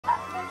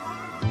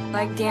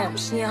Like damn,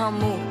 she in her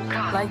mood.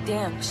 Like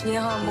damn, she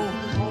in her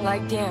mood.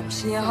 Like damn,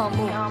 she in her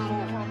mood.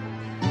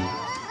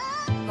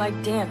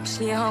 Like damn,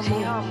 she in her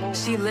mood.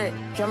 She lit,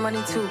 get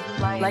money too.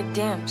 Like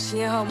damn,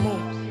 she in her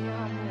mood.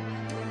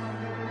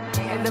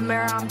 In the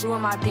mirror, I'm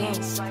doing my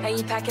dance. Ain't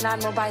he packing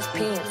out nobody's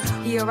pants.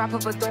 He a rapper,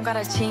 but don't got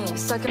a chance.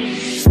 Sucking me.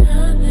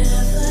 I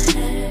never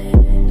had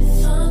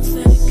thoughts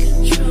that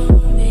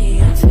control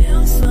me. I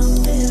feel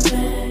something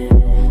bad.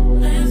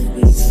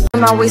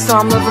 My way, so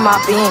I'm loving my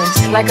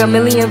bands. Like a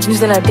million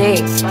views in a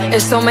day.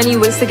 There's so many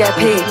ways to get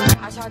paid.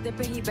 I tried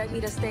dipping, he begged me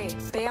to stay.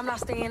 Babe, I'm not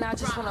staying, I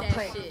just wanna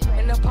play.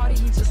 In the party,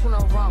 he just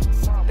wanna rump.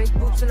 Big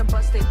boobs in the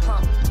bus, they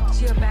plump.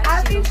 She a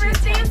baddie, she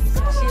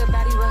a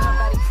baddie with her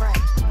baddie friend.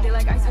 They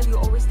like, I tell you,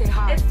 always stay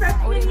high. It's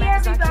freshman year,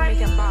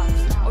 everybody.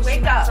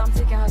 Wake up. I'm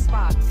taking her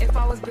spot. If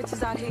I was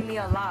bitches, I'd hate me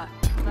a lot.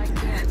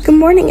 Good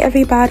morning,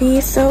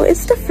 everybody. So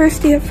it's the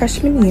first day of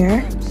freshman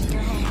year.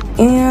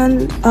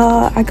 And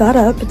I got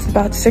up. It's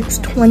about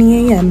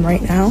 6:20 a.m.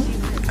 right now,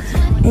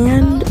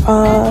 and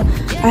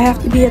I have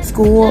to be at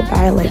school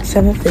by like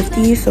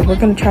 7:50, so we're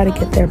gonna try to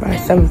get there by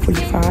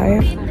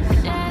 7:45.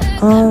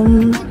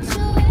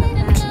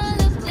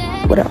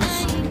 What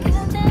else?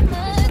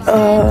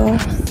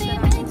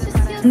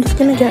 I'm just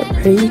gonna get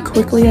ready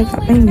quickly. I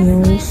got my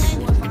nails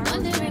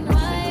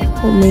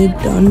homemade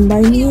done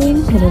by me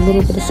with a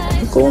little bit of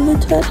sparkle on the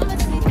tip.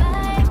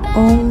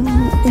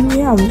 And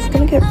yeah, I'm just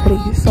gonna get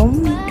ready. So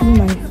I'm gonna do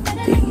my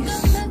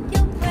face.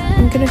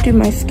 I'm gonna do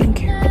my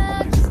skincare real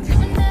quick.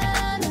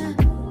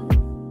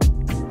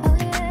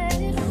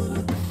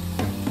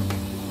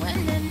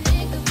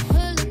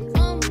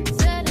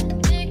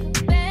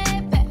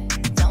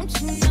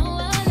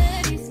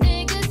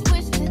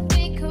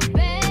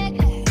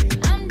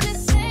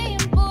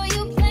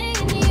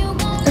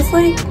 It's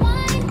like,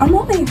 I'm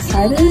only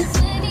excited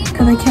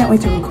because I can't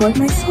wait to record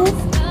myself.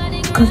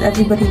 Because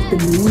everybody's been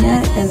doing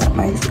it, and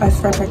I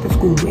start back to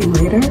school way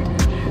later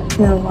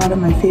than a lot of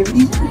my favorite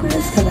YouTubers,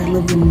 because I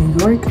live in New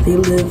York. They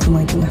live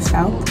like in the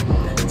South,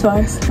 so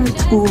I start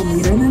school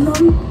later than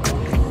them.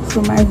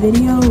 So my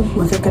video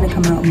wasn't gonna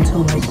come out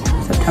until like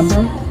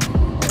September.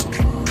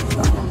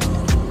 So.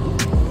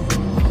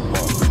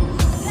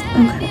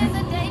 Okay,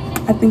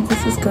 I think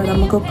this is good. I'm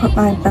gonna go put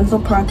my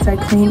benzoyl peroxide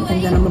cream,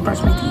 and then I'm gonna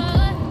brush my teeth.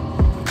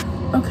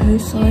 Okay,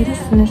 so I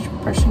just finished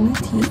brushing my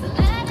teeth.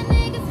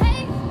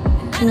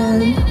 And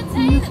I'm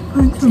just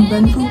putting some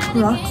benzoyl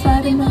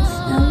peroxide in my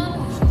skin,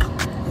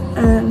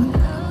 and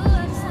I'm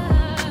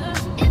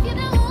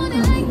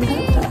gonna leave it at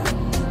that.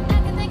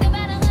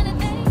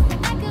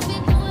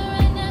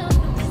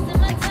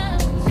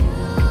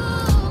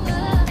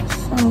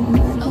 So I'm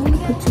not going to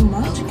put too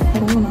much because I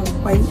don't want a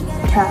white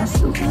cast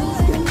of my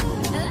skin.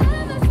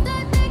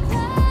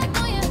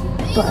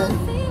 But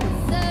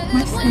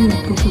my skin is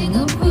looking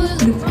real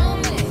good.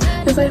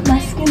 It's like my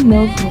skin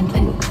knows when to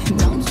look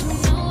smooth.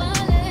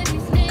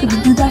 Could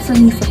do that for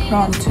me for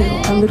prom too. I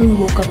literally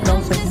woke up and I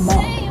was like,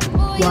 Mom,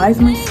 why is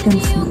my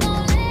skin smooth?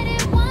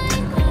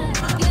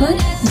 But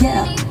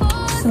yeah,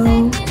 so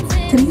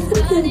today's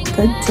gonna be a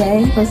good day.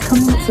 Let's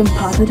come with some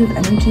positive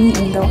energy,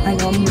 even though I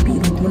know I'm gonna be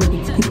like one of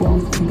these people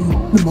who's gonna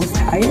be the most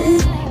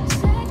tired.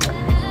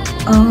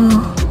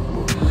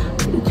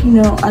 But you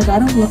know, I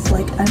gotta look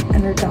like I'm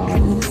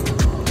energized.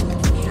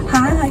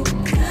 Hi,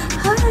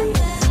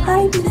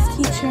 Miss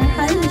Teacher.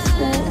 Hi,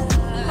 Mister.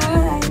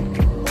 Hi.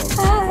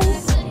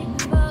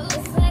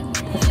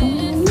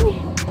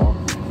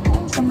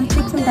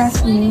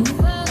 That's me.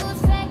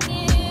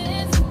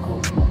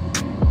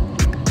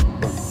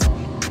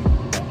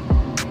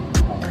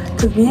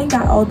 Cause we ain't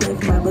got all day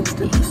for my lips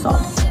to be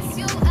soft.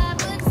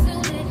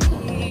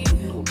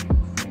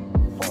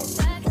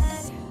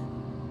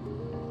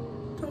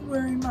 Don't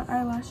worry, my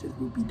eyelashes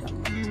will be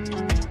done.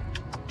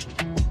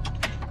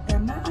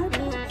 And my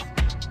eyebrows.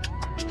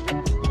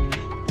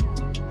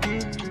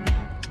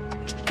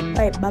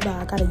 Alright, bye-bye.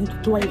 I gotta use the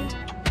toilet.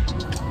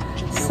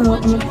 So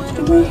I'm gonna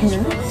do my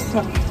hair.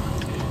 So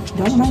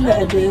don't mind the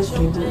edges, they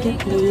will get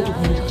played with.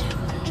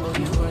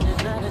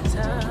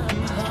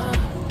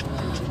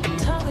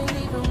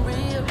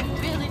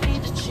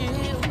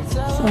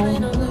 So, with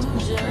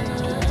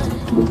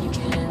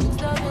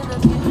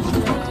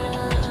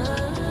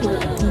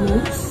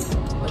this,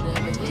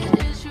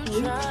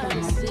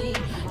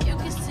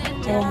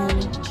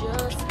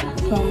 and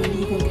some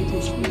leave-in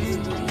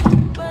conditioners.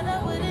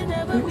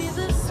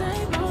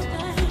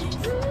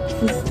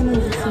 This is gonna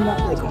loosen up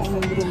like all the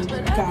little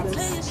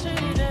goddess.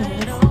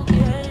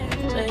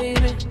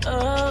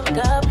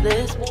 God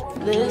bless. So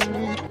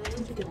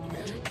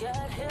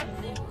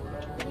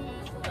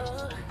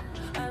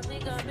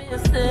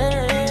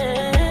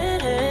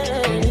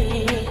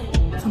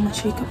I'm gonna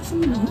shake up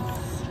some notes.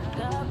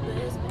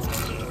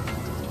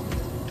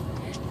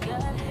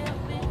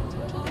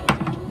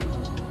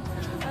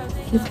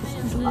 This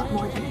is a lot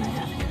more than I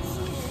have.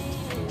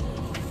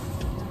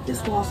 This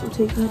will also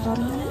take me about a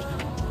minute.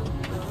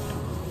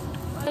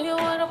 You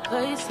wanna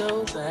play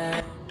so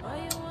bad.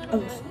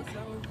 Oh,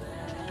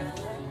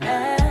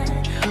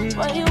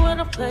 why you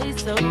wanna play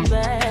so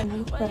bad?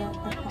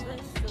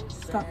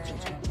 Stop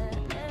judging.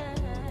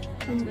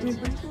 And my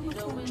bracelet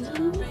looks like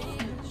blue.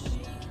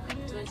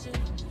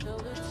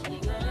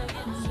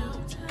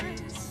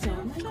 So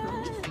my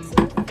clothes.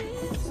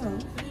 So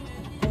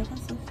I have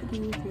stuff to do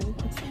really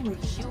quick some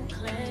work.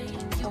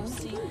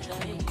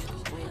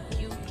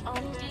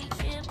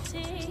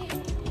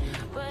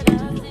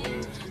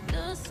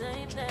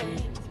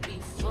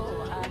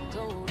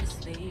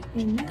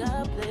 And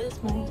now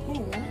my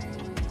hair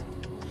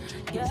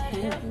is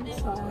here,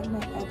 so I have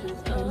my edges,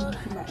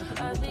 but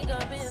I'm making my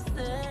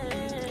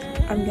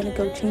edges. I'm gonna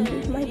go change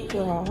into my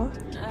bra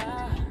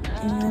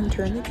and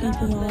turn the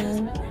TV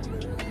on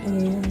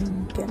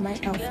and get my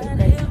outfit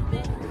ready.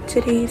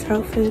 Today's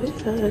outfit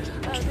is a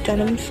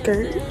denim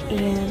skirt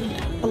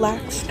and a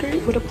black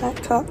skirt with a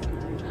black top.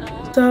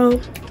 So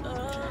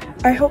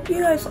I hope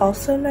you guys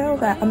also know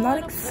that I'm not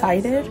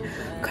excited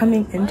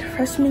coming into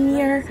freshman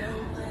year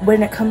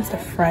when it comes to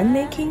friend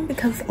making,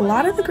 because a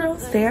lot of the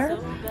girls there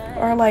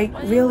are like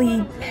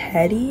really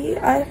petty,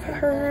 I've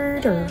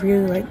heard, or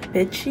really like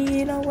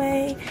bitchy in a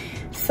way.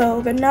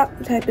 So they're not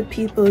the type of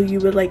people you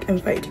would like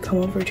invite to come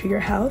over to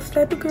your house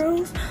type of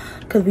girls,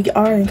 because we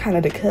are in kind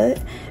of the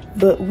cut,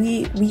 but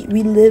we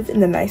live in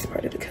the nice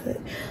part of the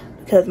cut,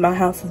 because my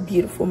house is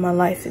beautiful, my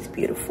life is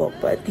beautiful.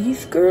 But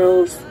these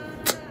girls,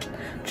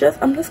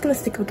 I'm just gonna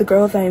stick with the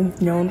girls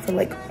I've known for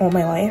like all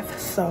my life,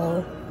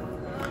 so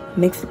it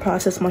makes the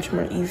process much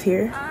more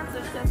easier.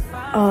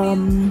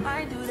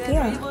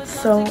 Yeah,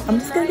 so I'm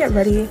just gonna get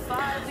ready.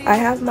 I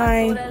have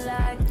my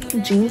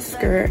jean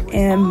skirt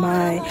and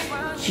my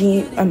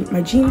jean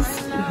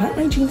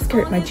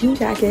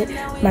jacket,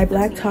 my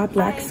black top,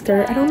 black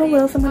skirt. I don't know what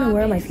else I'm gonna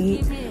wear on my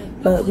feet,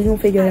 but we're gonna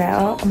figure that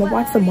out. I'm gonna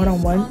watch some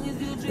one-on-one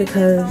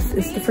because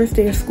it's the first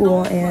day of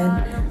school and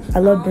I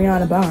love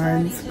Brianna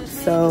Barnes,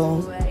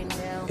 so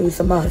it was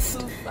a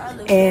must.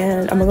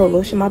 And I'm gonna go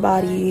lotion my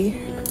body,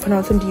 put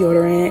on some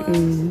deodorant,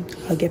 and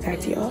I'll get back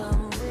to y'all.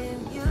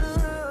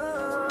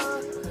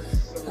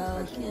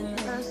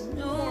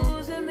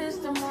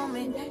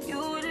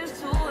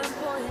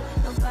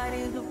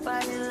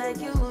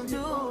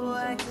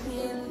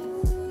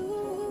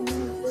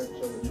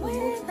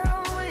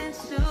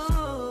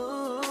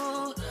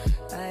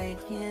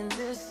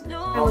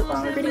 I look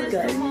pretty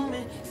good.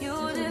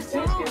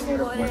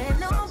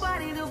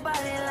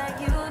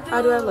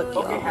 How do I look,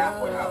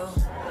 y'all?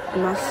 In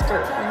my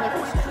skirt,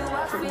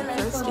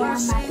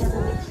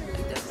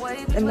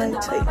 and my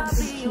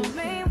tights.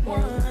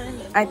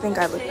 I think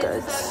I look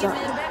good, so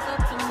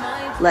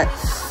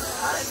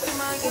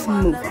let's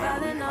move on.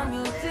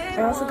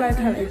 I also gotta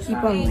kind of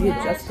keep on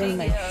readjusting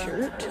my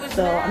shirt,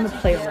 so I'm gonna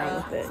play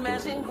around with it.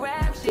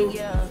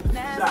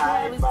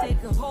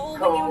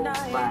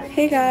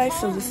 Hey guys,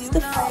 so this is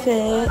the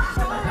fit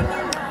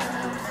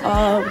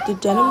of the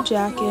denim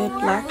jacket,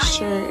 black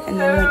shirt, and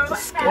then like the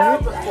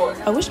skirt.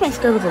 I wish my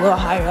skirt was a little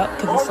higher up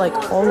because it's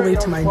like all the way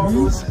to my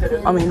knees.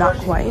 I mean, not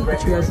quite,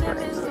 but you guys are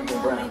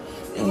right.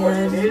 And my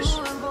hair.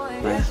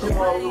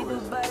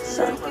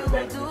 So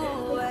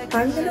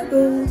I'm gonna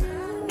go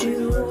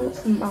do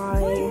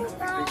my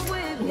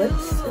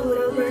lips or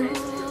whatever.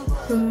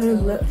 So my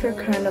lips are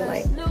kind of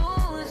like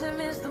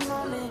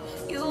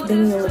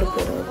getting a little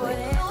bit of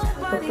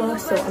like lip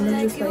gloss, so I'm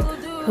gonna just like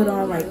put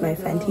on like my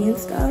Fenty and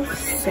stuff.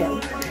 So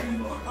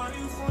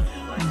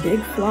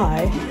big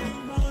fly,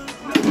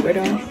 put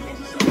on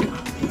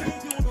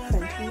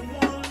Fenty.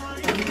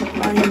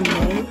 I know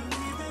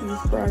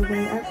use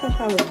Broadway. Actually, I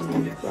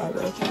probably use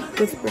Broadway.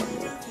 This brand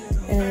new,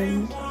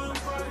 and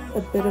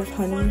a bit of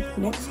honey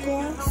next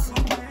gloss.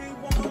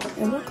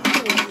 And what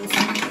color is this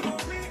one?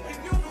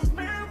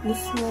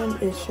 This one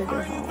is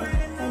Sugar High.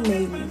 I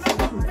may use this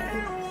one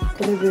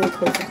because they're really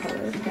close to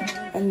color.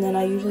 And then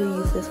I usually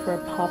use this for a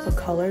pop of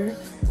color,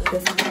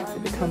 just in case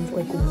it becomes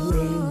like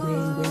way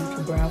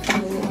too brown for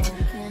me.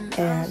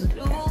 And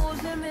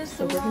yeah.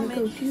 So we're gonna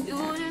go do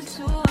that.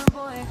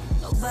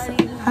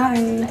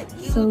 Hi.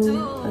 So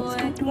let's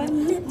go do our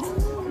lips.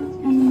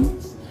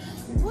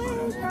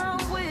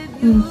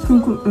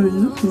 Look a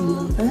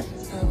little bit.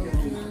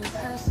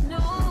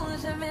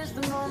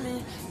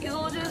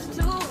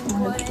 I'm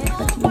gonna take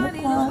the lip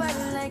gloss.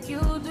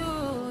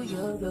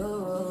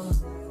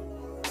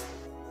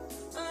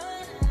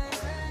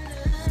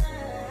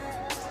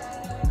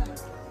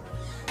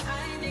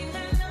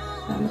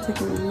 I'm gonna take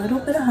a little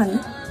bit of honey,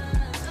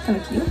 kind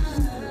of cute,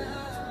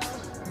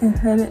 and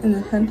hide it in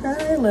the center of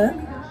my lip.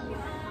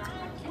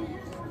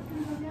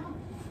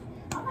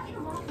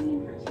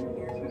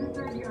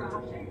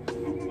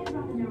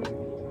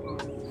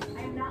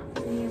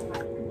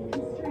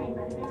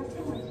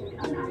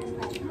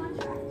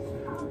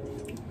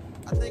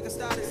 I think I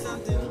started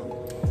something.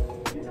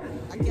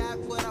 I got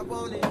what I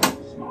wanted.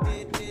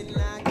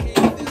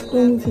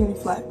 Don't seem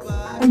flex.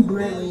 I'm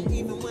barely.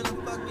 Even when I'm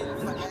fucking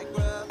for that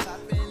Grwm,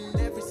 popping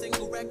every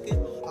single record.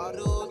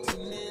 Auto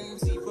tuning,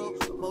 zero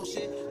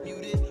motion,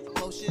 muted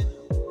motion,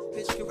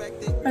 pitch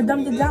corrected. I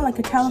dumped it down like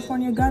a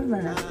California gun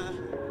runner.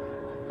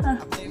 I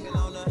blame it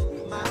on a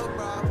model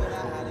bra, but I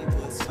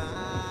Hollywood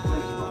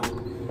smile.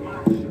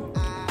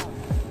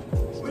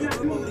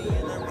 Booty in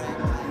a rack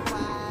like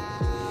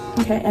wow.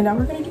 Okay, and now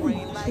we're gonna do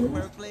lashes,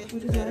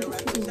 which is why I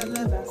just put a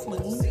little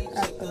Vaseline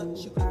at the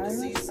eyelash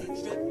primer.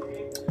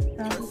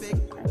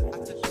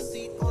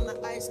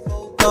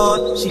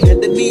 She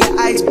handed me an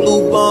ice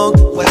blue bong,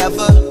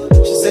 whatever.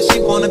 She said she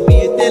wanna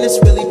be a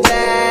dentist really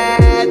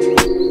bad.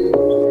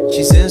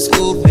 She's in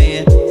school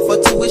paying for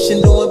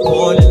tuition, doing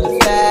porn in the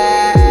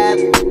fab.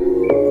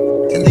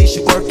 At least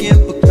you're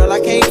working, but girl, I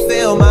can't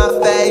feel my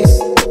face.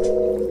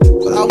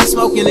 But I'll be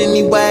smoking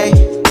anyway.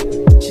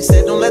 She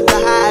said don't let the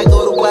high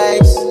go to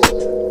waste.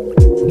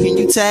 Can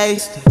you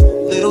taste a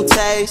little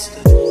taste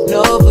of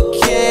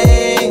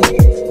Novocaine,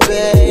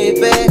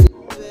 baby?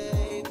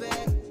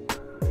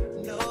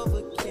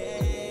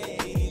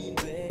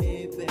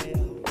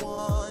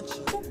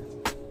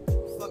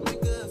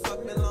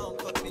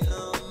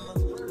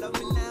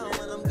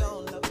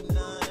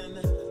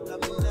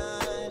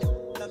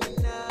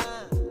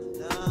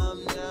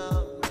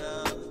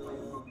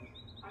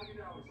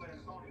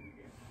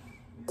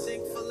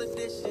 Sink full of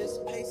dishes,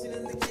 pacing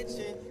in the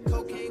kitchen,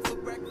 cocaine for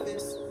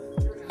breakfast.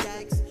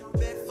 Yikes,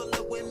 bed full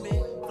of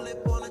women,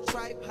 flip on a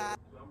tripod.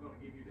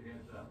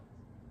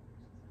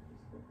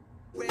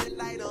 Red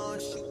light on,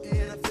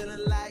 shooting, I'm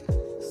feeling like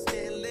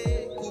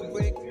Stanley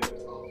Kubrick.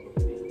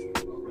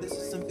 This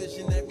is some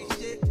visionary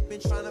shit. Been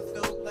trying to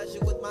film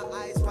pleasure with my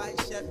eyes wide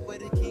shut,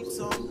 but it keeps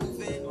on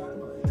moving.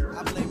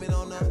 I blame it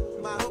on the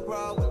model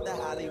bra with the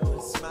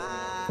Hollywood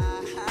smile.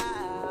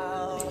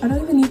 I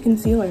don't even need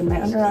concealer.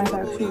 My under eyes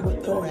actually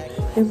look good.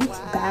 It looks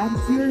bad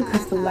here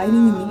because the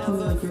lighting is making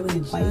me like really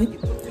white,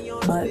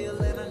 but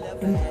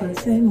in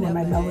person when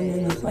my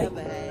melanin is like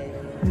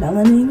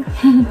melanin,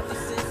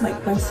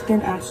 like my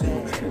skin actually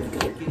looks really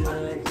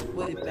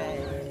good.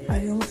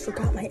 I almost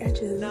forgot my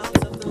edges.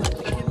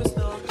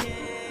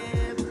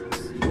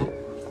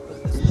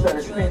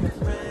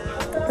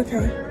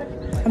 Okay,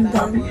 I'm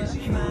done.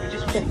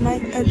 Get my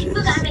edges.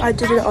 I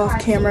did it off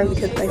camera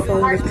because my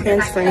phone was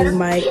transferring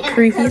my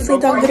previously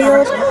done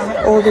videos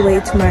all the way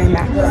to my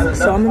MacBook.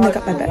 So I'm gonna make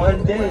up my bed.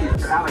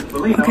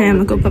 Okay,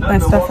 I'm gonna go put my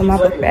stuff in my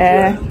book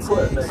bag.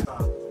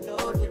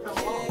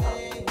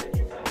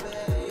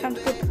 Time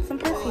to put some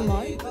perfume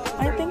on.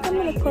 I think I'm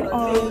gonna put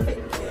on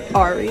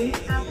Ari.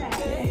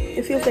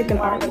 It feels like an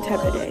Ari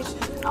type of day.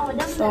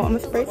 So I'm gonna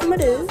spray some of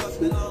this.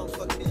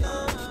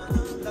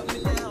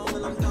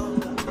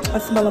 I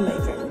smell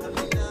amazing.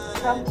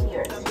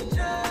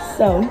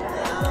 So, I'm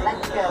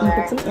gonna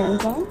put some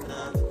earrings on.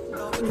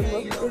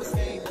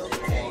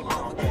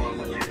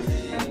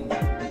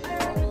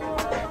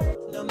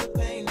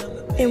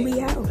 And we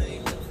out.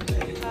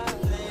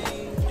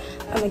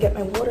 I'm gonna get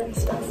my water and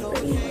stuff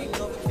ready.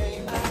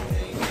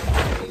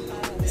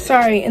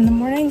 Sorry, in the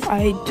mornings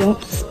I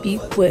don't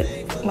speak with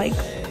like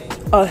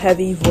a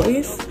heavy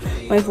voice.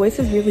 My voice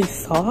is really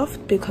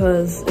soft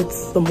because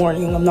it's the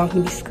morning. I'm not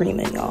gonna be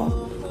screaming,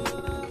 y'all.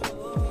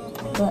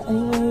 But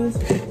anyways,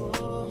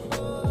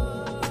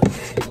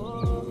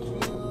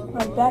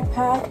 my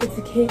backpack, it's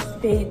a Kate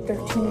Spade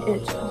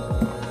 13-inch.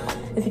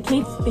 It's a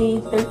Kate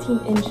Spade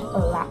 13-inch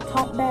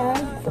laptop bag,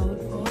 so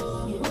it's really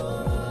cute.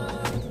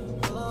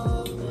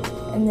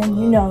 And then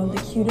you know the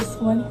cutest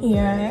one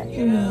here,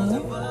 me.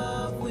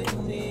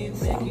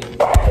 So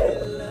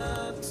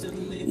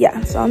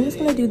yeah, so I'm just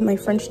gonna do my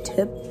French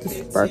tip, the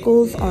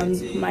sparkles on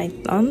my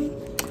thumb.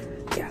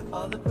 Yeah.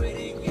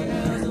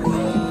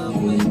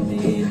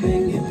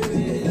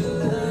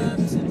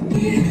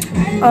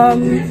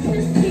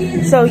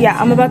 So yeah,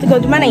 I'm about to go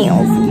do my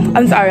nails.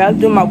 I'm sorry, I was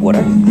doing my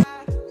water.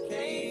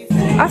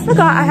 I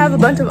forgot I have a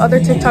bunch of other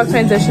TikTok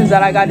transitions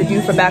that I gotta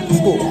do for back to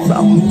school,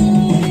 so.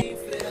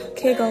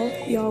 Okay, go,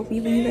 y'all, we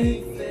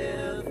leaving.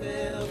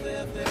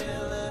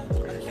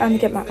 I'm gonna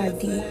get my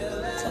ID.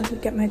 So I'm gonna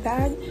get my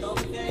bag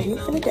and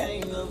we're gonna go.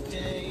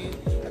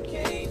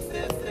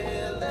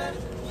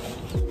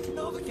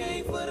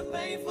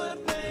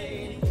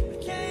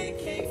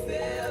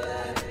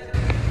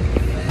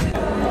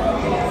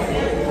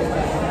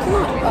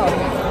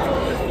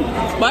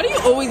 Why do you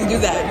always do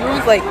that? You're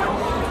always like,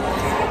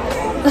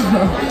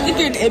 if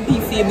you're an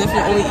NPC and that's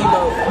your only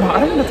emote. No, I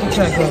don't want to touch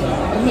that girl.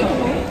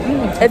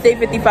 It's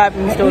 8:55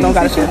 and we still don't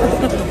got a shit.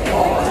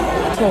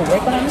 So, right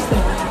behind this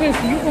thing. Chris,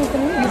 you can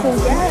come in. You can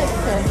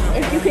get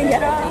if you can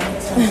get up.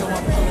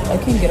 I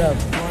can't get up.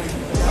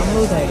 I'm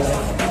really tired.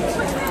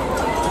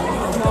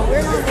 No,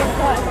 we're not going to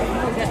class.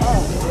 We'll get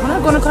up. We're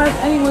not going to class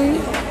anyway.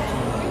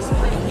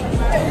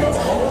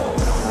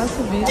 That's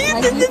a bit.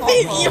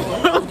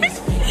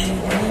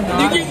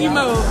 Do your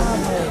emote.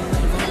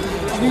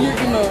 Do your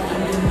emote.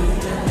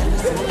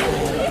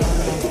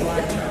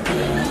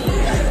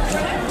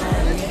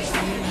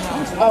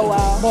 Oh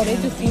wow. Bro, they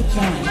just keep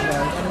trying, bro.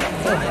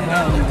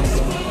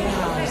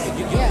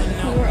 Yeah,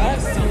 we were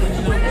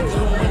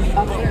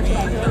up there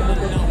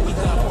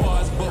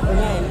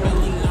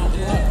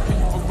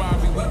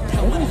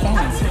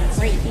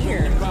right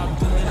here.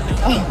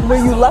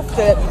 Where you left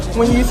it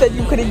when you said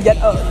you couldn't get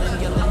up.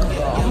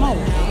 I'm not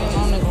working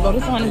on it, bro.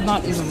 This one is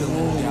not even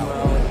moving,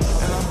 bro.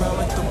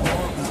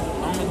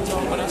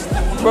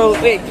 Bro,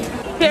 wait.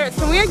 Paris,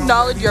 can we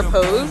acknowledge your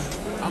pose?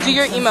 Do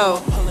your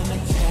emote.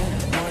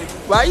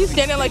 Why are you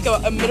standing like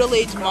a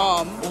middle-aged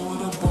mom?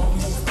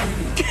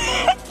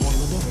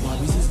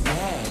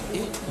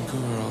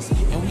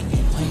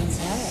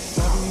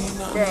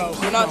 Bro,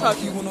 we're not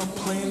talking.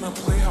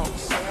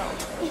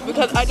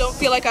 Because I don't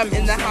feel like I'm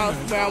in the house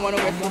where I want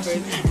to wear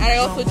slippers. And I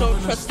also don't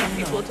trust these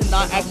people to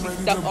not actually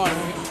step on me.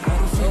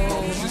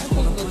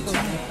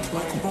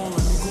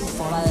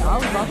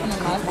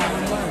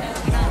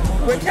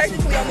 We're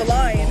technically on the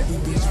line.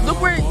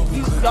 Look where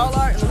y'all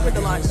are and look where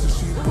the line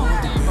is.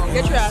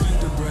 Get your ass.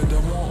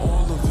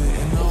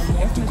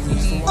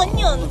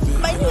 Onion,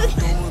 my name.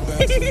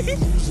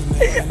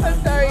 I'm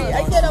sorry,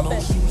 I can't help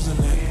it.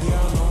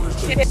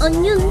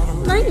 Onion,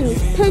 my name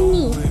is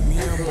Penny.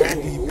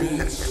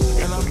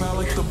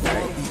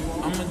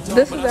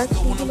 This is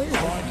actually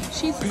hilarious.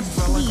 She's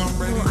asleep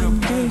while I'm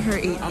doing her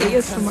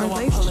ASMR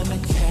live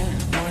stream.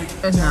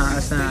 It's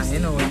not. You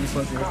know what you're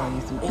supposed to do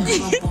on YouTube.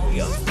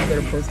 You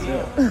better post it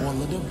up.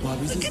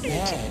 Look at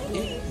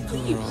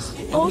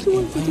her. All she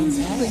wants to do is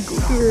just like go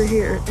through her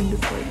hair and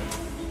just like,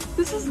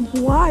 this is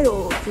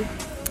wild.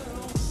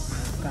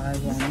 Guys,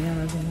 want me on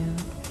my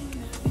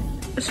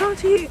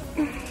Shanti.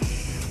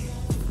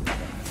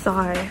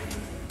 Sigh.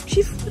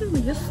 She's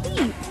literally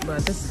asleep. But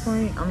at this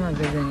point, I'm not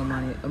visiting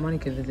Amani. Amani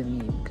could visit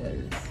me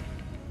because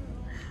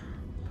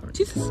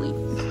she's asleep.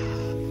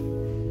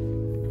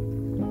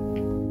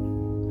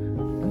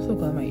 I'm so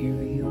glad my ears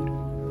are healed.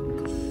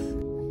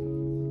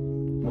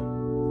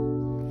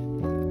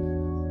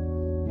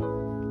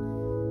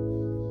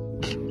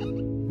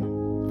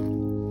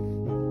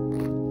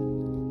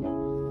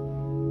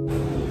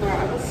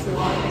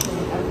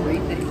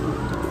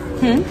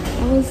 I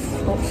was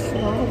so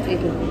sloppy.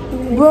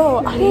 Bro,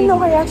 I didn't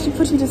know I actually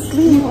put you to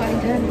sleep. No, I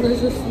did.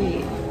 Was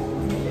asleep.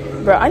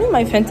 Bro, I need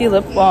my Fenty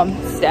lip balm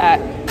stat.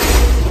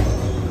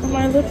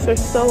 My lips are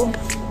so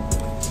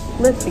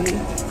lippy.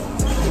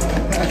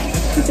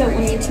 You got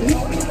 118?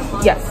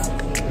 Yes.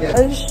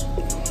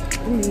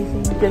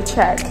 Good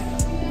check.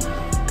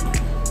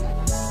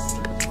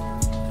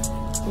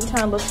 I'm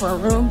trying to look for a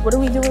room. What are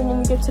we doing when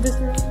we get to this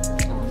room? I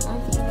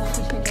think we have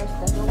to change our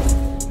schedule.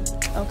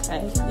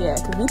 Okay, yeah,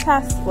 because we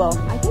passed, well,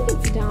 I think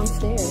it's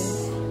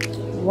downstairs.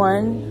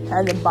 one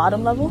at the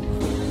bottom level.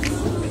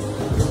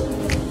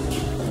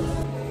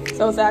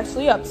 So it's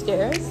actually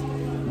upstairs.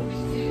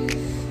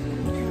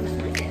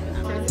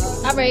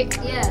 All right.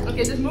 Yeah.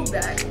 Okay, just move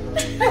back.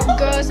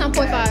 Girl, it's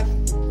 9.5.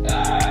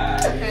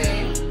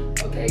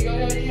 Okay,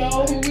 yo,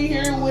 who we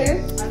here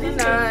with?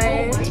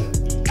 9.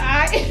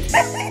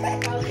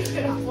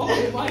 Come on.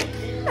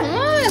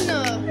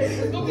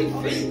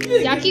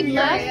 Y'all keep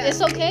laughing.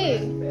 It's okay.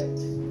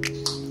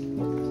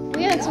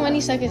 We got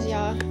 20 seconds,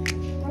 y'all.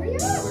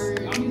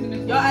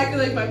 Y'all acting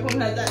like my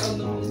phone had that on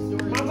the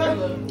story.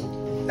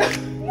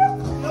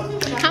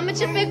 How much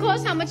your fit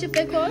cost? How much your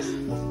fit cost?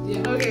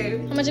 Yeah. Okay.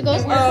 How much it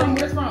cost?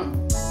 Where's from?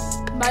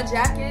 My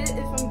jacket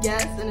is from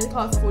Guess and it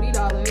costs $40.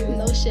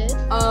 No shit.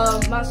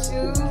 My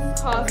shoes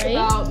cost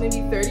about maybe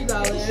 $30.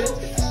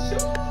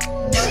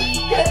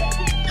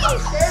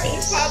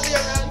 It's probably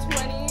around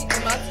 20.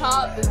 And my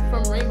top is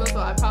from Rainbow, so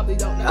I probably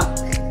don't know.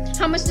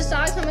 How much the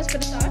socks? How much for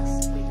the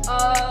socks?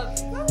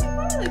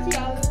 Probably like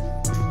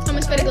 $2. How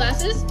much for the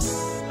glasses?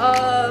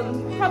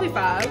 Probably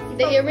 5.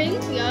 The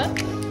earrings? Yeah.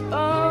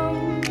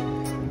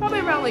 Probably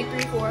around like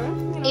 3, 4.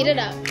 Eat it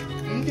up.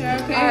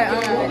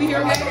 Okay. What we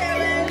here with?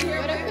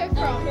 Where the fit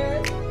from?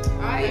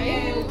 Alright,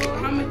 and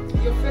how much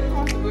your fit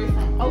cost away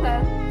from? Okay.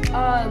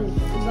 Zara.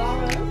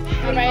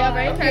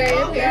 Alright.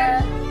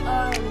 Period.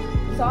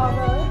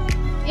 Zara.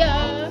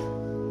 Yeah.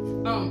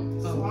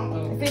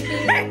 50.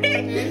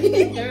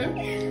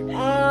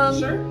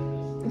 Sure.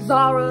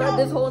 Zara,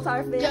 this whole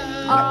entire fit.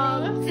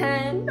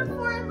 10.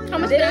 How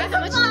much for that? How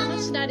much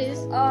that is?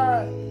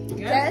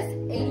 Guess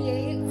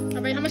 88.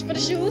 Alright, how much for the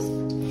shoes?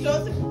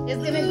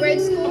 It's giving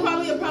grade school.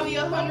 Probably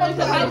 100.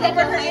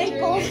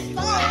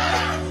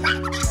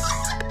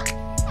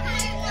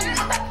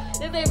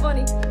 This ain't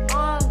funny.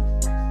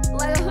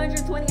 Like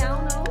 120, I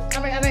don't know.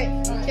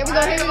 Alright. Here we go.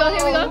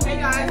 Hey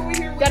guys, who we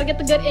here with? Gotta get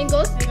the good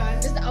angles. Hey guys.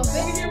 This is the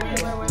outfit.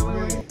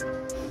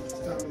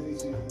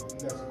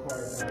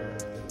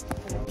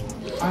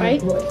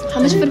 Wait. Right? How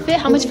much for the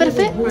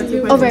fit?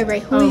 Oh,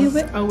 right. Who are you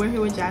with? Oh, we're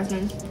here with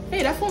Jasmine.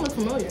 Hey, that phone looks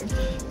familiar.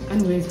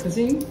 Anyways,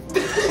 continue.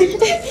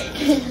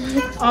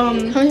 How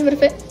much for the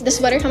fit? The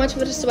sweater. How much for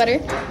the sweater?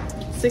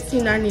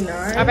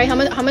 $16.99. Alright, how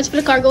much for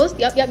the cargos?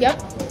 Yep.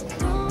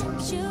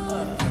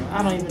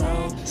 I don't even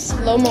know.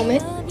 Slow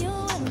moment.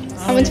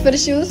 How much for the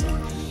shoes?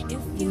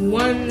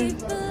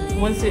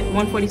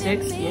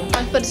 146. Yeah. How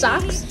much for the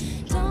socks?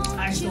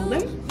 I stole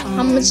them.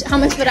 How much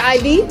for the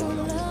ID?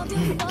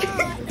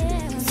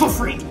 For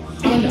free.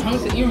 How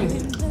much the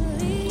earrings?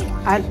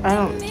 I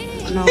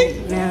don't know,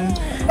 man.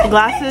 The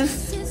glasses,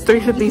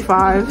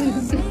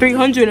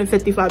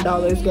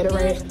 $355. Get it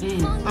right.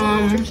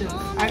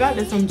 I got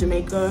this from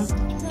Jamaica.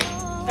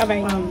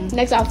 Alright.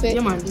 Next outfit.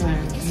 Yeah, man.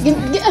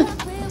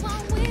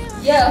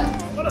 Yeah.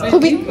 Who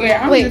we Wait, I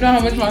don't even know how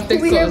much my fit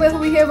Who we here with? Who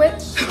are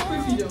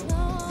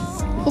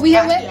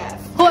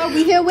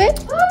we here with?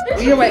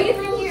 We here with?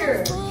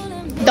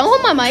 The Don't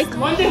hold my mic.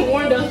 One thing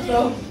warned us,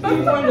 though. He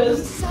warned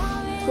us.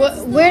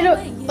 What? Where do?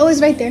 Oh,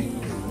 it's right there.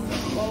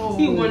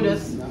 He warned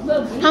us.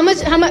 How much?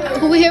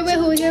 Who we here with?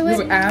 Who we here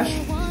with? Ash.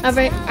 All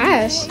right,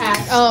 Ash.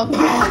 Oh.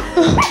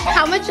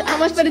 How much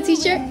for the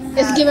t-shirt?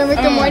 It's giving Rick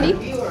and Morty.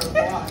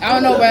 I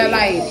don't know, but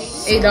like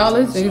 $8.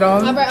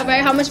 All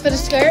right. How much for the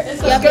skirt?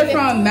 The skirt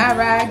from Mad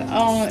Rag.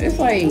 It's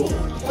like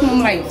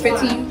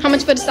 15. How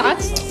much for the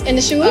socks and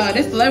the shoes?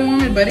 This leather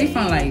woman, but they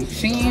from like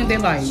Shein. They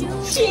like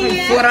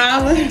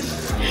 $4.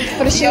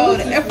 For the shoes? Yo,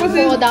 the Air Force is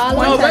 $4.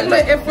 No, regular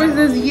Air Force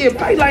is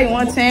probably like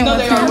 110. How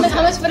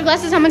much for the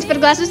glasses? How much for the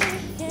glasses?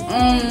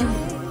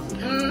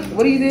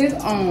 What is this?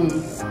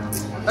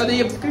 Are they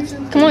your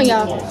prescriptions? Come on,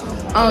 y'all.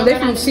 They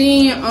from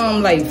Shein.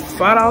 Like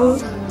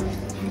 $5.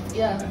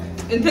 Yeah.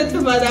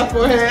 Intensify that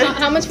for her.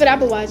 How much for the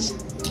Apple Watch?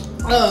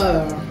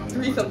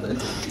 3 something.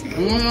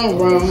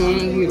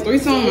 3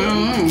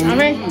 something. All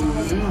right.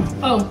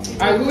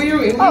 Alright, who are you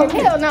with? Oh,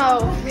 hell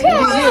no.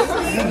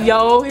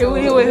 Yo, here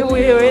we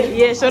with.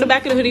 Yeah, show the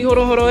back of the hoodie. Hold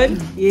on.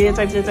 Yeah,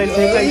 type shit.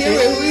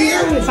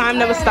 Time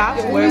never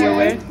stops.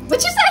 Where?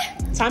 What you say?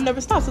 Time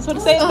never stops. That's what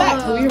it says back.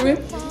 Who you with?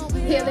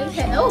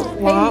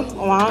 Womp.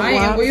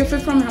 Where you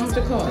fit from? How much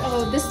it cost?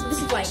 Oh, this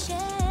is like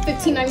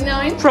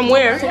 $15.99. From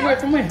where? From where?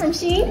 From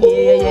Shein?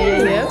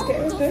 Yeah.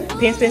 Okay.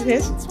 Pants.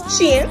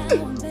 Shein.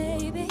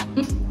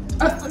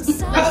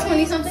 Like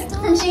 20 something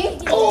from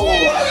Shein? Oh,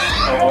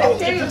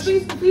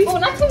 please. Oh,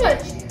 not too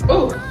much.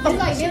 Oh.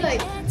 They're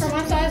like for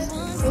my size,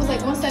 it was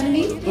like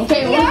 170.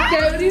 Okay,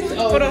 170.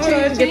 Hold on.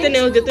 Get the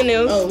nails.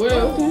 Oh,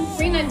 well,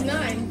 okay.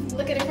 $3.99.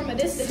 Look at it from a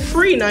distance.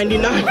 Free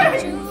 $99.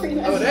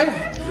 Oh,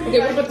 that. Okay,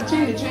 what about the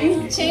chain?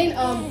 Chain,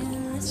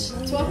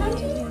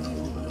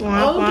 $1,200.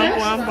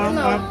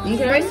 Womp.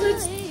 Okay.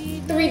 Bracelets,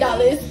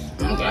 $3.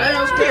 Okay,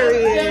 that's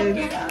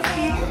period.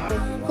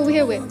 Who we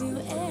here with?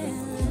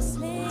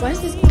 Why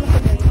is this coming up?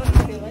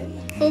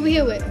 Who we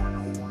here with?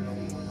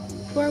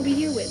 Who are we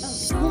here with?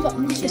 Move up.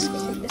 This way.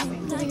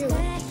 Who we here with?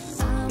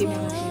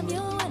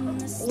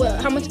 Well,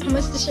 how much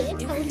the shirt?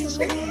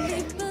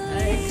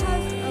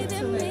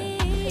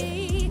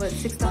 What,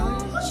 $6?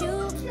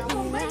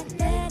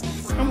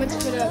 How much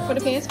for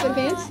the pants?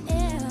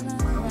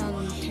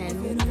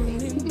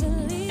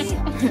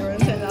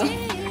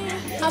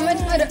 How much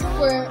for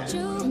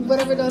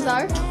whatever those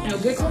are? No,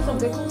 get close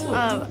up.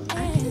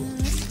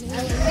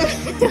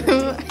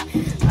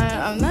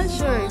 I'm not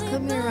sure. It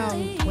could be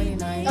around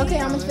 29. Okay,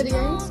 how much for the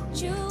earrings?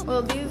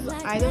 Well, these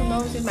I don't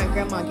know since my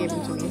grandma gave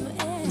them to me.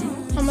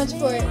 How much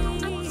for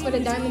the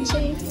diamond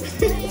chain?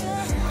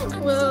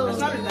 Well, It's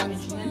not a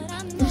diamond chain.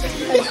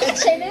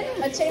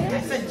 A chain? A chain?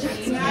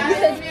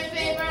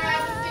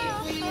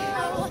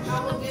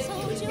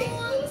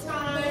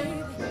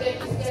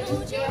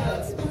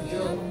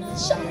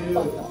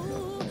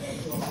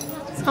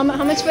 How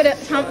much for the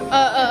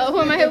who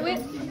am I here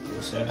with?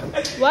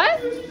 What?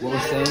 What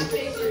was saying?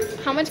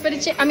 How much for the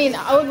chain? How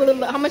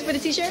much for the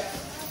t-shirt?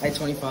 Like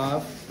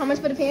 25. How much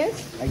for the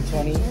pants? Like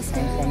 20. Like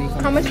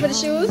 20. How much for the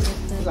shoes?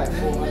 It's like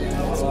 4.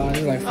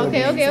 Like 4.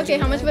 Okay.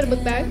 How much for the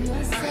book bag?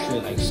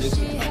 Shit, like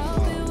 60.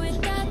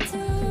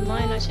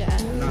 Mine, not your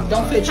ass.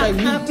 Don't fit check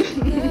me. I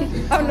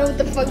don't know what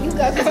the fuck you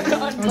got going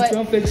on, but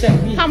Don't fit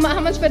check me. how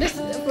much for this?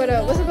 For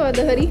the what's it called?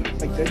 The hoodie?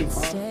 Like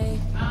 35.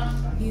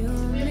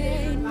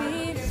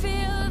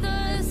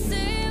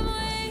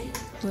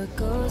 What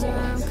goes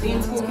around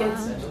comes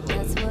around.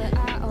 That's what I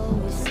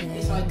always say.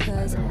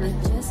 'Cause I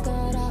just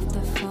got off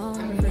the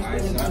phone with the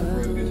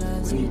girl who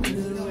loves you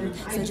too.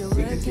 Said you're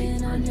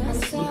working on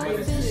yourself.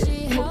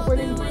 I'm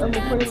recording the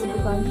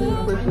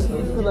design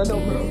because I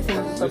don't know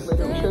stuff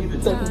later.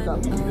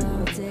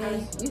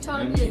 You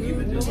talking to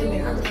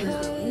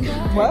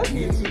What?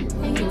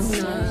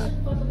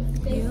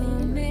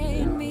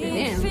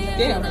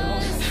 Damn.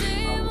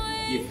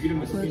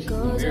 What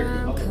goes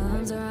around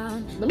comes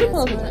around. Let me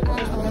pause it.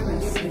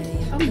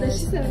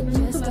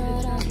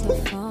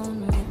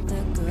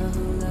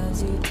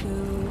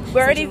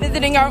 We're already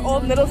visiting our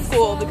old middle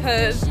school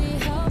because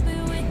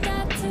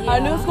our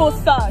new school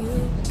sucks.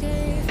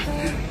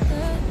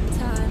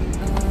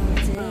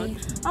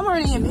 I'm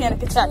already in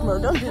panic attack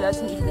mode. Don't do that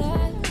to me.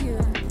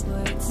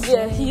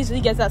 Yeah, he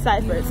usually gets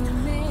outside first.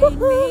 What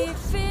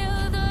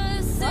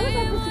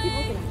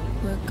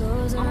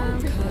goes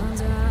around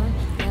comes around.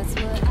 That's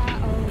what I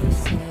always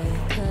say.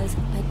 'Cause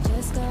I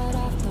just got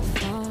off the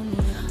phone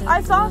with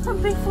I saw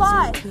something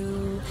fly.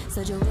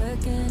 Said you're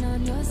working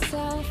on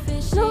yourself.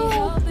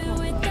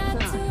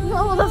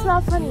 No, that's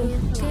not funny.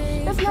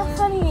 That's not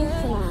funny.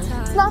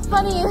 It's not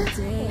funny.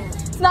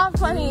 It's not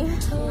funny.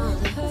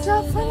 It's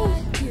not funny.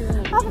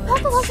 I have a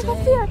pathological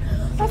fear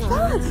of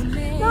dogs.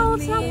 No,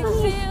 it's not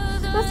funny.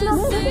 That's not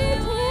funny.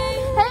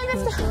 Hey,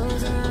 Mr.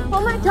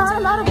 Oh my God,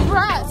 I'm out of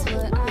breath.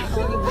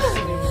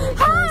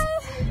 Hi.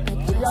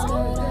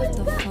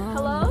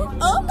 Hello?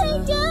 Oh my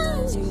God.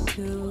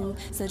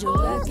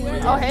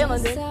 Oh, hey,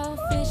 London.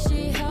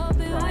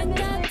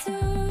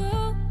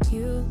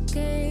 You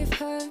gave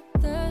her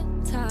the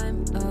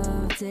time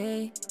of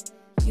day.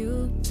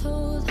 You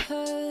told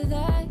her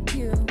that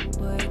you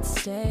would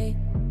stay.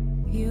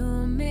 You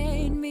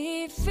made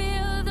me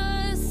feel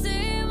the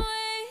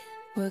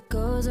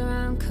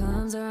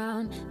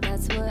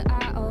That's what